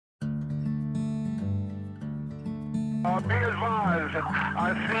Be advised,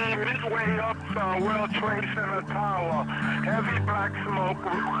 I see midway up the World Trade Center tower, heavy black smoke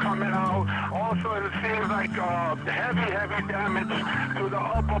coming out. Also, it seems like heavy damage to the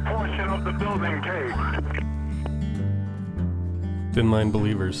upper portion of the building cage. Thin Line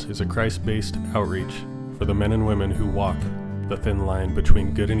Believers is a Christ-based outreach for the men and women who walk the thin line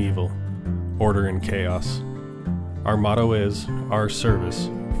between good and evil, order and chaos. Our motto is our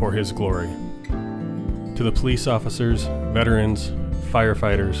service for His glory. To the police officers, veterans,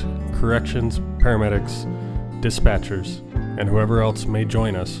 firefighters, corrections, paramedics, dispatchers, and whoever else may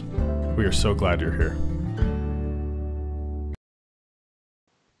join us, we are so glad you're here.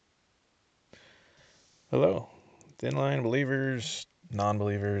 Hello, Thin Line Believers,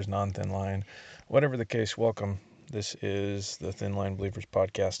 non-believers, non-Thin Line, whatever the case, welcome. This is the Thin Line Believers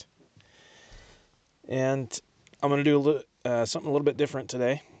podcast. And I'm going to do something a little bit different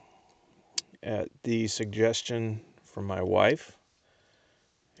today. At the suggestion from my wife,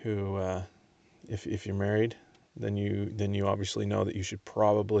 who, if you're married, then you obviously know that you should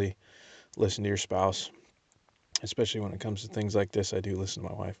probably listen to your spouse, especially when it comes to things like this. I do listen to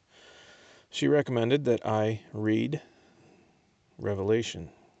my wife. She recommended that I read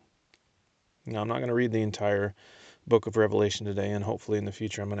Revelation. Now, I'm not going to read the entire book of Revelation today, and hopefully in the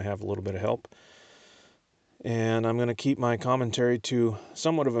future I'm going to have a little bit of help. And I'm going to keep my commentary to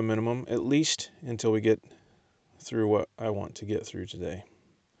somewhat of a minimum, at least until we get through what I want to get through today.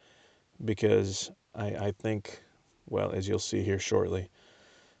 Because I think, well, as you'll see here shortly,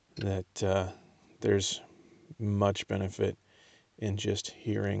 that there's much benefit in just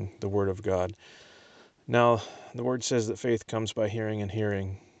hearing the Word of God. Now, the Word says that faith comes by hearing, and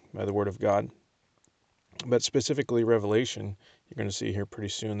hearing by the Word of God. But specifically Revelation, you're going to see here pretty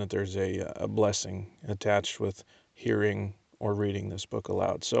soon that there's a blessing attached with hearing or reading this book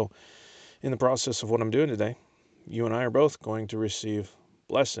aloud. So in the process of what I'm doing today, you and I are both going to receive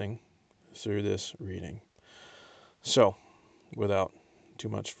blessing through this reading. So without too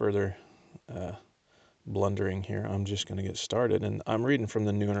much further blundering here, I'm just going to get started. And I'm reading from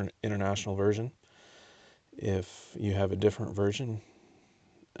the New International Version. If you have a different version,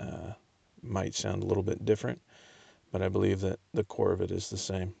 might sound a little bit different, but I believe that the core of it is the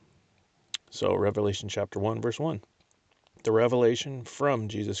same. So Revelation chapter 1, verse 1. The revelation from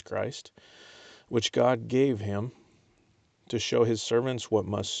Jesus Christ, which God gave him to show his servants what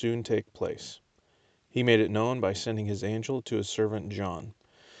must soon take place. He made it known by sending his angel to his servant John,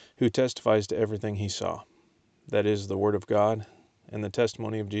 who testifies to everything he saw. That is the word of God and the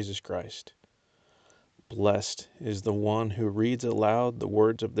testimony of Jesus Christ. Blessed is the one who reads aloud the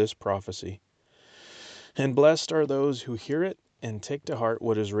words of this prophecy. And blessed are those who hear it and take to heart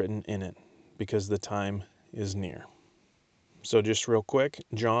what is written in it, because the time is near. So just real quick,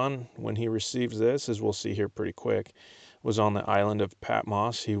 John, when he receives this, as we'll see here pretty quick, was on the island of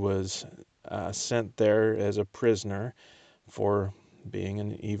Patmos. He was sent there as a prisoner for being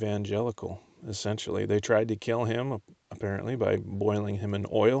an evangelical, essentially. They tried to kill him, apparently, by boiling him in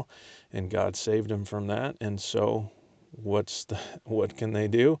oil, and God saved him from that. And so what can they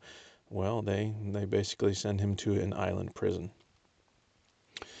do? Well, they basically send him to an island prison.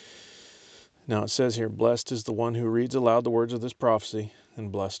 Now it says here, blessed is the one who reads aloud the words of this prophecy,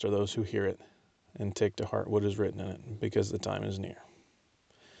 and blessed are those who hear it and take to heart what is written in it, because the time is near.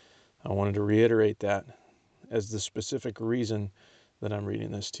 I wanted to reiterate that as the specific reason that I'm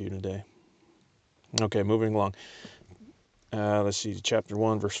reading this to you today. Okay, moving along. Let's see, chapter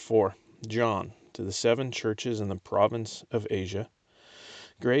 1, verse 4. John, to the 7 churches in the province of Asia,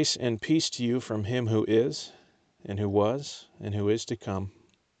 grace and peace to you from him who is, and who was, and who is to come,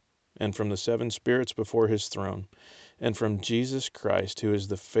 and from the 7 spirits before his throne, and from Jesus Christ, who is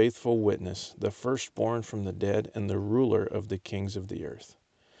the faithful witness, the firstborn from the dead, and the ruler of the kings of the earth.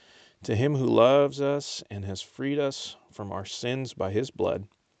 To him who loves us and has freed us from our sins by his blood,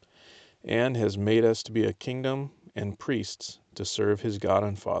 and has made us to be a kingdom and priests to serve his God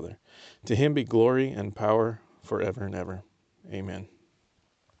and Father. To him be glory and power forever and ever. Amen.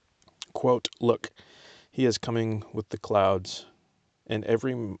 Quote, look, he is coming with the clouds, and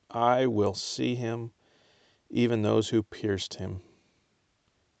every eye will see him, even those who pierced him.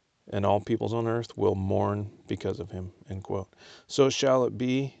 And all peoples on earth will mourn because of him. End quote. So shall it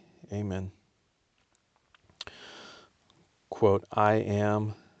be. Amen. Quote, I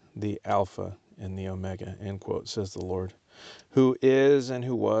am the Alpha and the Omega, end quote, says the Lord, who is and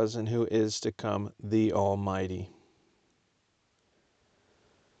who was and who is to come, the Almighty.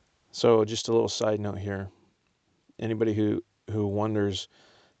 So just a little side note here. Anybody who wonders,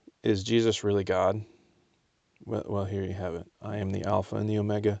 is Jesus really God? Well, here you have it. I am the Alpha and the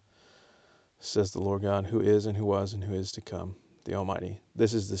Omega, says the Lord God, who is and who was and who is to come, the Almighty.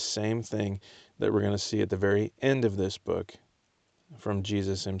 This is the same thing that we're going to see at the very end of this book from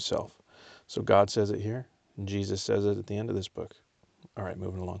Jesus himself. So God says it here, and Jesus says it at the end of this book. All right,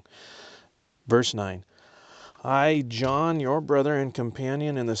 moving along. Verse 9. I, John, your brother and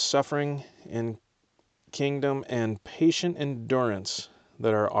companion in the suffering and kingdom and patient endurance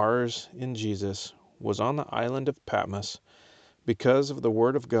that are ours in Jesus, was on the island of Patmos because of the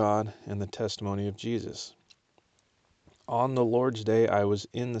word of God and the testimony of Jesus. On the Lord's day I was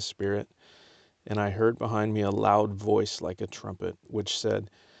in the Spirit, and I heard behind me a loud voice like a trumpet, which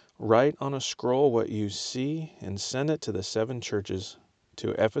said, Write on a scroll what you see and send it to the 7 churches,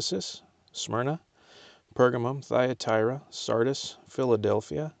 to Ephesus, Smyrna, Pergamum, Thyatira, Sardis,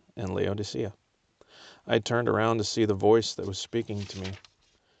 Philadelphia, and Laodicea. I turned around to see the voice that was speaking to me.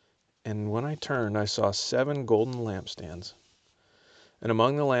 And when I turned, I saw 7 golden lampstands. And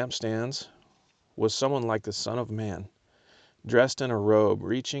among the lampstands was someone like the Son of Man, dressed in a robe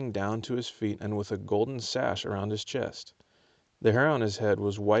reaching down to his feet and with a golden sash around his chest. The hair on his head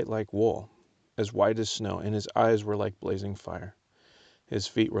was white like wool, as white as snow, and his eyes were like blazing fire. His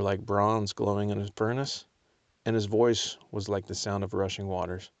feet were like bronze glowing in a furnace, and his voice was like the sound of rushing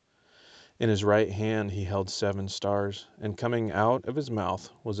waters. In his right hand he held 7 stars, and coming out of his mouth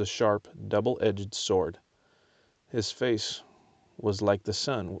was a sharp, double-edged sword. His face was like the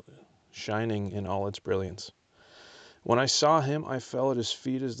sun, shining in all its brilliance. When I saw him, I fell at his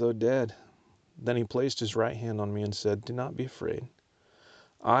feet as though dead. Then he placed his right hand on me and said, Do not be afraid.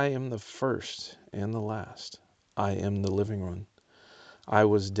 I am the first and the last. I am the living one. I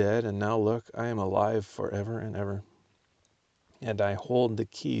was dead, and now look, I am alive forever and ever. And I hold the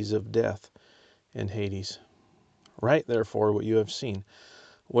keys of death and Hades. Write therefore what you have seen,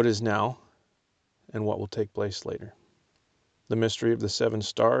 what is now, and what will take place later. The mystery of the 7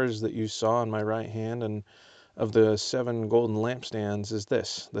 stars that you saw in my right hand and of the 7 golden lampstands is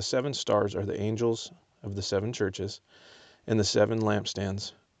this. The 7 stars are the angels of the 7 churches, and the 7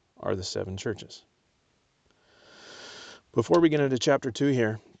 lampstands are the 7 churches. Before we get into chapter 2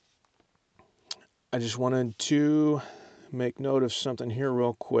 here, I just wanted to make note of something here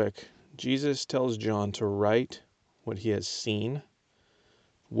real quick. Jesus tells John to write what he has seen,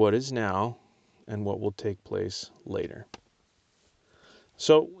 what is now, and what will take place later.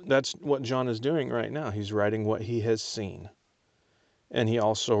 So that's what John is doing right now. He's writing what he has seen. And he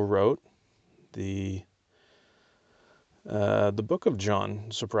also wrote the book of John,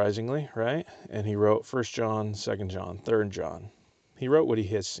 surprisingly, right? And he wrote 1 John, 2 John, 3 John. He wrote what he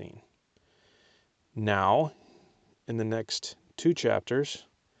has seen. Now, in the next 2 chapters,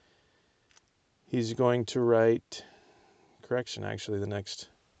 he's going to write, actually the next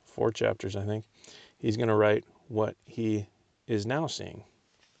 4 chapters, I think, he's going to write what he is now seeing.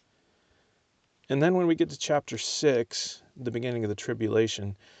 And then when we get to chapter 6, the beginning of the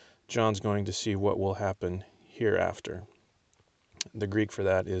tribulation, John's going to see what will happen hereafter. The Greek for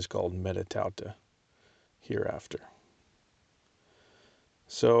that is called metatauta, hereafter.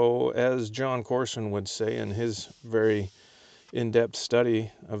 So as John Corson would say in his very in-depth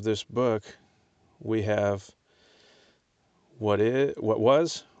study of this book, we have what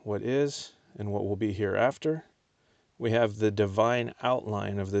was, what is, and what will be hereafter. We have the divine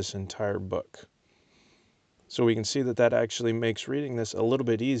outline of this entire book. So we can see that that actually makes reading this a little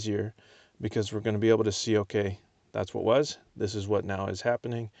bit easier because we're going to be able to see, okay, that's what was, this is what now is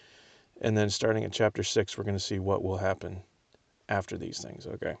happening. And then starting at chapter 6, we're going to see what will happen after these things,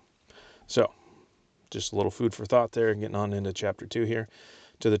 okay? So, just a little food for thought there, getting on into chapter 2 here.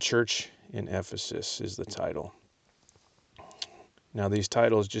 To the church in Ephesus is the title. Now these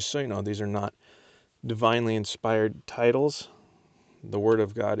titles, just so you know, these are not divinely inspired titles. The Word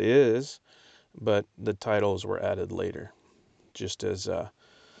of God is, but the titles were added later, just as a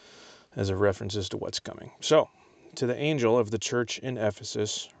reference as to what's coming. So, to the angel of the church in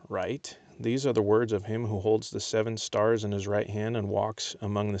Ephesus, write, These are the words of him who holds the 7 stars in his right hand and walks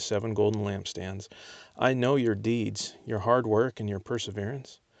among the 7 golden lampstands. I know your deeds, your hard work, and your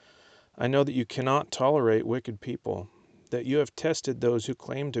perseverance. I know that you cannot tolerate wicked people, that you have tested those who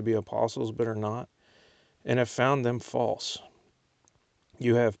claim to be apostles but are not, and have found them false.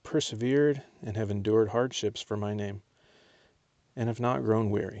 You have persevered and have endured hardships for my name, and have not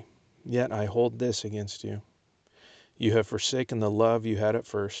grown weary. Yet I hold this against you. You have forsaken the love you had at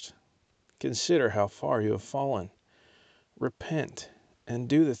first. Consider how far you have fallen. Repent and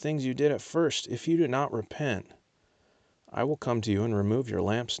do the things you did at first. If you do not repent, I will come to you and remove your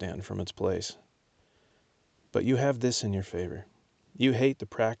lampstand from its place. But you have this in your favor. You hate the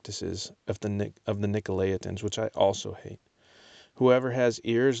practices of the Nicolaitans, which I also hate. Whoever has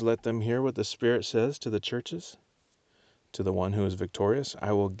ears, let them hear what the Spirit says to the churches. To the one who is victorious,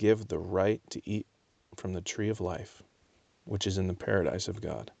 I will give the right to eat from the tree of life, which is in the paradise of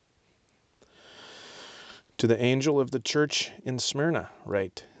God. To the angel of the church in Smyrna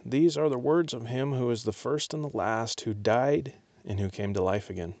write, These are the words of him who is the first and the last, who died and who came to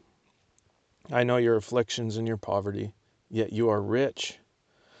life again. I know your afflictions and your poverty, yet you are rich.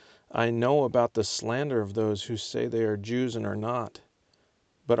 I know about the slander of those who say they are Jews and are not,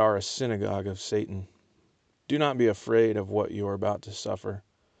 but are a synagogue of Satan. Do not be afraid of what you are about to suffer.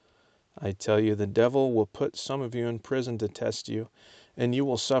 I tell you, the devil will put some of you in prison to test you, and you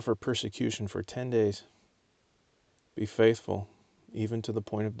will suffer persecution for 10 days. Be faithful, even to the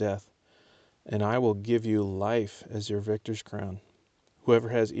point of death, and I will give you life as your victor's crown. Whoever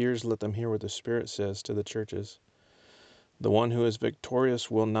has ears, let them hear what the Spirit says to the churches. The one who is victorious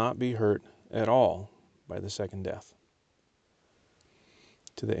will not be hurt at all by the second death.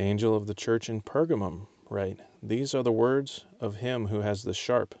 To the angel of the church in Pergamum write, These are the words of him who has the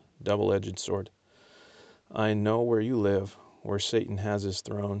sharp, double-edged sword. I know where you live, where Satan has his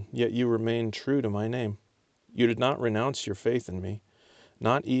throne, yet you remain true to my name. You did not renounce your faith in me,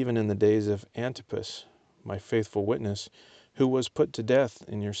 not even in the days of Antipas, my faithful witness, who was put to death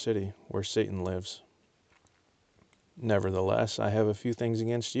in your city, where Satan lives. Nevertheless, I have a few things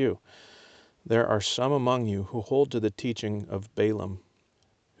against you. There are some among you who hold to the teaching of Balaam,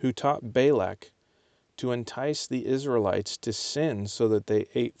 who taught Balak to entice the Israelites to sin so that they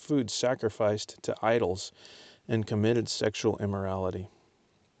ate food sacrificed to idols and committed sexual immorality.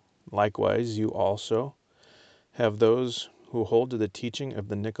 Likewise, you also have those who hold to the teaching of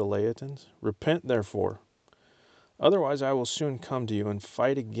the Nicolaitans. Repent, therefore. Otherwise, I will soon come to you and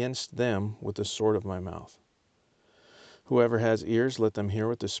fight against them with the sword of my mouth. Whoever has ears, let them hear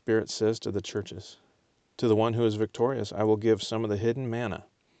what the Spirit says to the churches. To the one who is victorious, I will give some of the hidden manna.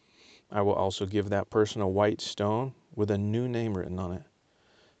 I will also give that person a white stone with a new name written on it,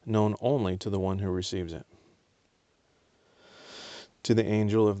 known only to the one who receives it. To the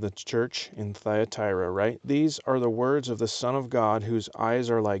angel of the church in Thyatira write, These are the words of the Son of God, whose eyes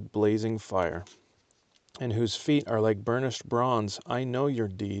are like blazing fire, and whose feet are like burnished bronze. I know your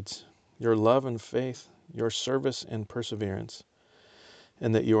deeds, your love and faith, your service and perseverance,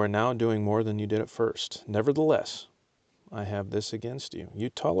 and that you are now doing more than you did at first. Nevertheless, I have this against you. You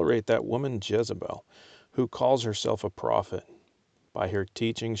tolerate that woman Jezebel, who calls herself a prophet. By her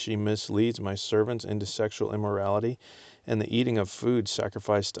teaching, she misleads my servants into sexual immorality and the eating of food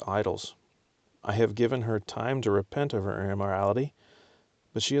sacrificed to idols. I have given her time to repent of her immorality,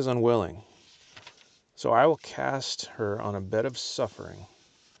 but she is unwilling. So I will cast her on a bed of suffering,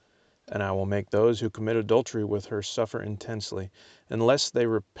 and I will make those who commit adultery with her suffer intensely, unless they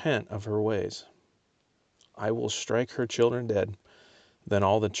repent of her ways. I will strike her children dead. Then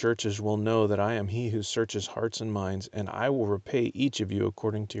all the churches will know that I am he who searches hearts and minds, and I will repay each of you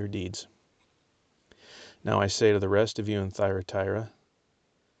according to your deeds. Now I say to the rest of you in Thyatira,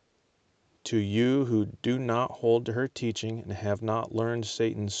 to you who do not hold to her teaching and have not learned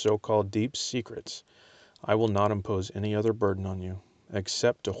Satan's so-called deep secrets, I will not impose any other burden on you,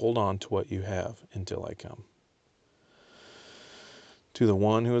 except to hold on to what you have until I come. To the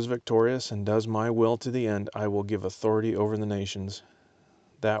one who is victorious and does my will to the end, I will give authority over the nations.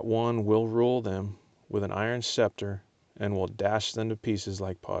 That one will rule them with an iron scepter and will dash them to pieces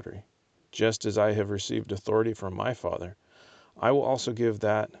like pottery. Just as I have received authority from my Father, I will also give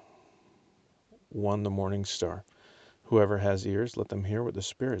that one the morning star. Whoever has ears, let them hear what the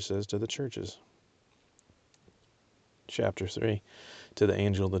Spirit says to the churches. Chapter 3. To the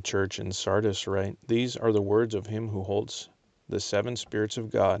angel of the church in Sardis write, These are the words of him who holds the 7 spirits of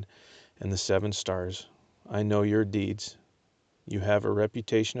God and the 7 stars. I know your deeds. You have a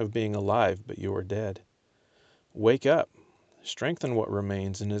reputation of being alive, but you are dead. Wake up, strengthen what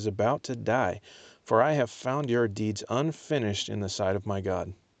remains and is about to die, for I have found your deeds unfinished in the sight of my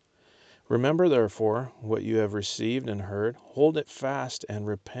God. Remember, therefore, what you have received and heard, hold it fast and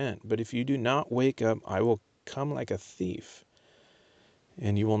repent. But if you do not wake up, I will come like a thief,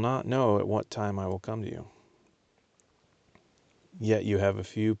 and you will not know at what time I will come to you. Yet you have a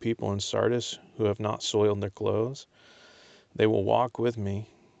few people in Sardis who have not soiled their clothes. They will walk with me,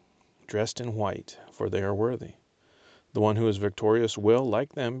 dressed in white, for they are worthy. The one who is victorious will,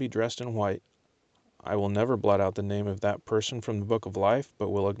 like them, be dressed in white. I will never blot out the name of that person from the book of life, but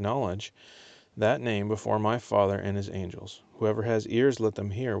will acknowledge that name before my Father and his angels. Whoever has ears, let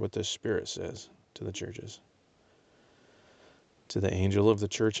them hear what the Spirit says to the churches. To the angel of the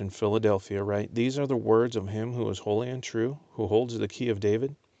church in Philadelphia write, These are the words of him who is holy and true, who holds the key of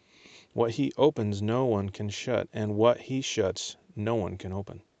David. What he opens no one can shut, and what he shuts no one can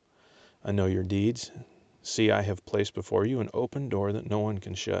open. I know your deeds. See, I have placed before you an open door that no one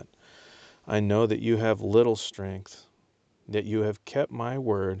can shut. I know that you have little strength, that you have kept my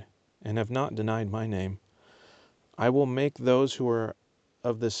word and have not denied my name. I will make those who are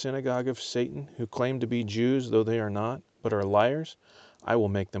of the synagogue of Satan, who claim to be Jews though they are not, but are liars, I will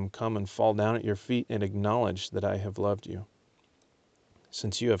make them come and fall down at your feet and acknowledge that I have loved you.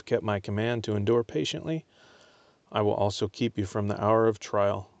 Since you have kept my command to endure patiently, I will also keep you from the hour of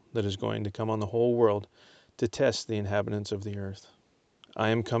trial that is going to come on the whole world to test the inhabitants of the earth. I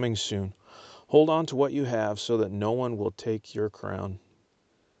am coming soon. Hold on to what you have so that no one will take your crown.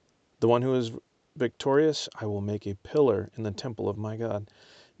 The one who is victorious, I will make a pillar in the temple of my God.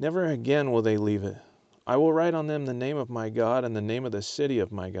 Never again will they leave it. I will write on them the name of my God and the name of the city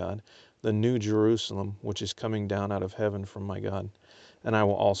of my God, the new Jerusalem, which is coming down out of heaven from my God. And I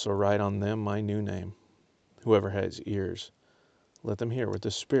will also write on them my new name. Whoever has ears, let them hear what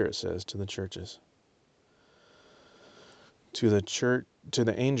the Spirit says to the churches. To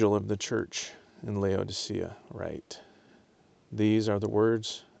the angel of the church in Laodicea write, these are the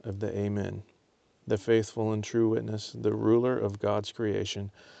words of the Amen, the faithful and true witness, the ruler of God's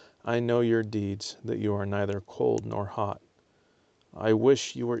creation. I know your deeds, that you are neither cold nor hot. I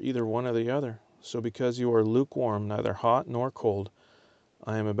wish you were either one or the other. So because you are lukewarm, neither hot nor cold,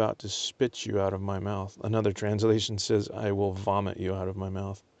 I am about to spit you out of my mouth. Another translation says, I will vomit you out of my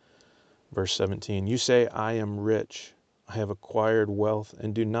mouth. Verse 17, you say, I am rich. I have acquired wealth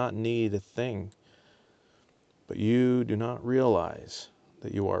and do not need a thing. But you do not realize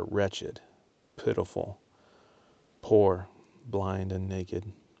that you are wretched, pitiful, poor, blind, and naked.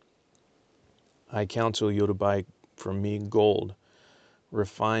 I counsel you to buy from me gold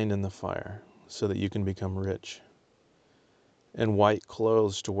refined in the fire, so that you can become rich, and white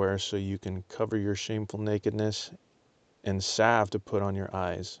clothes to wear so you can cover your shameful nakedness, and salve to put on your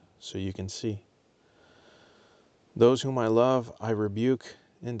eyes so you can see. Those whom I love, I rebuke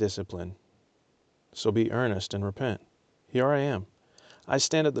and discipline. So be earnest and repent. Here I am. I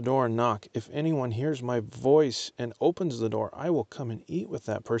stand at the door and knock. If anyone hears my voice and opens the door, I will come and eat with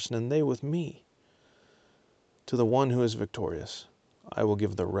that person and they with me. To the one who is victorious, I will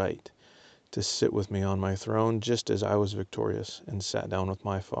give the right to sit with me on my throne, just as I was victorious and sat down with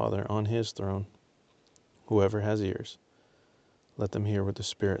my Father on his throne. Whoever has ears, let them hear what the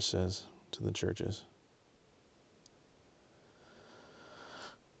Spirit says to the churches.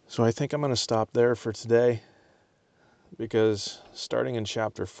 So I think I'm going to stop there for today, because starting in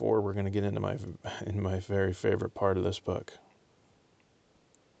chapter 4, we're going to get into my very favorite part of this book.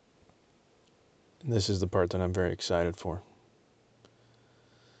 And this is the part that I'm very excited for.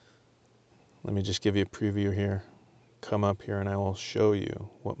 Let me just give you a preview here. Come up here and I will show you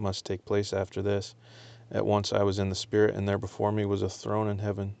what must take place after this. At once I was in the Spirit, and there before me was a throne in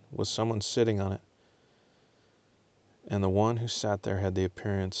heaven, with someone sitting on it. And the one who sat there had the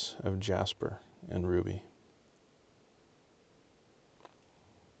appearance of jasper and ruby.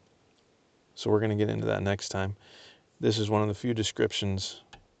 So we're going to get into that next time. This is one of the few descriptions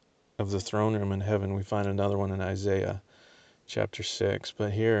of the throne room in heaven. We find another one in Isaiah chapter 6.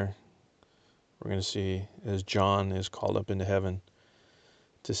 But here we're going to see as John is called up into heaven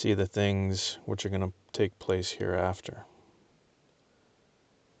to see the things which are going to take place hereafter.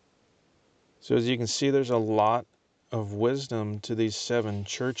 So as you can see, there's a lot of wisdom to these 7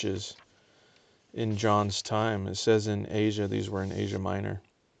 churches in John's time. It says in Asia, these were in Asia Minor.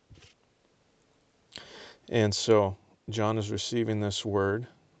 And so John is receiving this word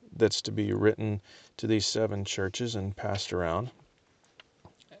that's to be written to these 7 churches and passed around.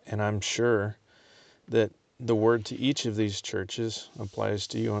 And I'm sure that the word to each of these churches applies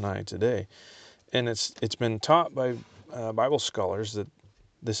to you and I today. And it's been taught by Bible scholars that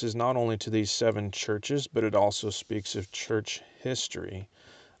this is not only to these 7 churches, but it also speaks of church history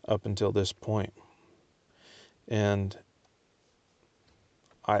up until this point. And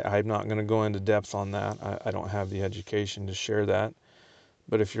I'm not going to go into depth on that. I don't have the education to share that.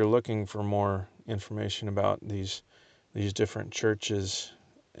 But if you're looking for more information about these different churches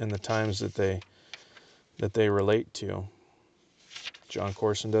and the times that they relate to, John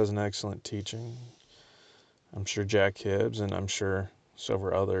Corson does an excellent teaching. I'm sure Jack Hibbs and I'm sure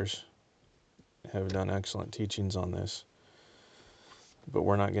several others have done excellent teachings on this. But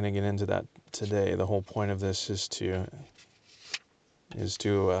we're not going to get into that today. The whole point of this is to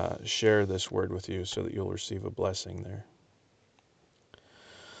share this word with you so that you'll receive a blessing there.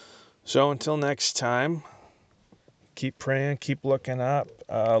 So until next time, keep praying, keep looking up.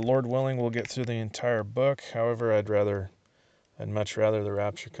 Lord willing, we'll get through the entire book. However, I'd much rather the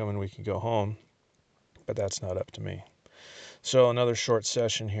rapture come and we can go home, but that's not up to me. So another short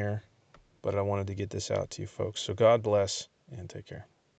session here, but I wanted to get this out to you folks. So God bless and take care.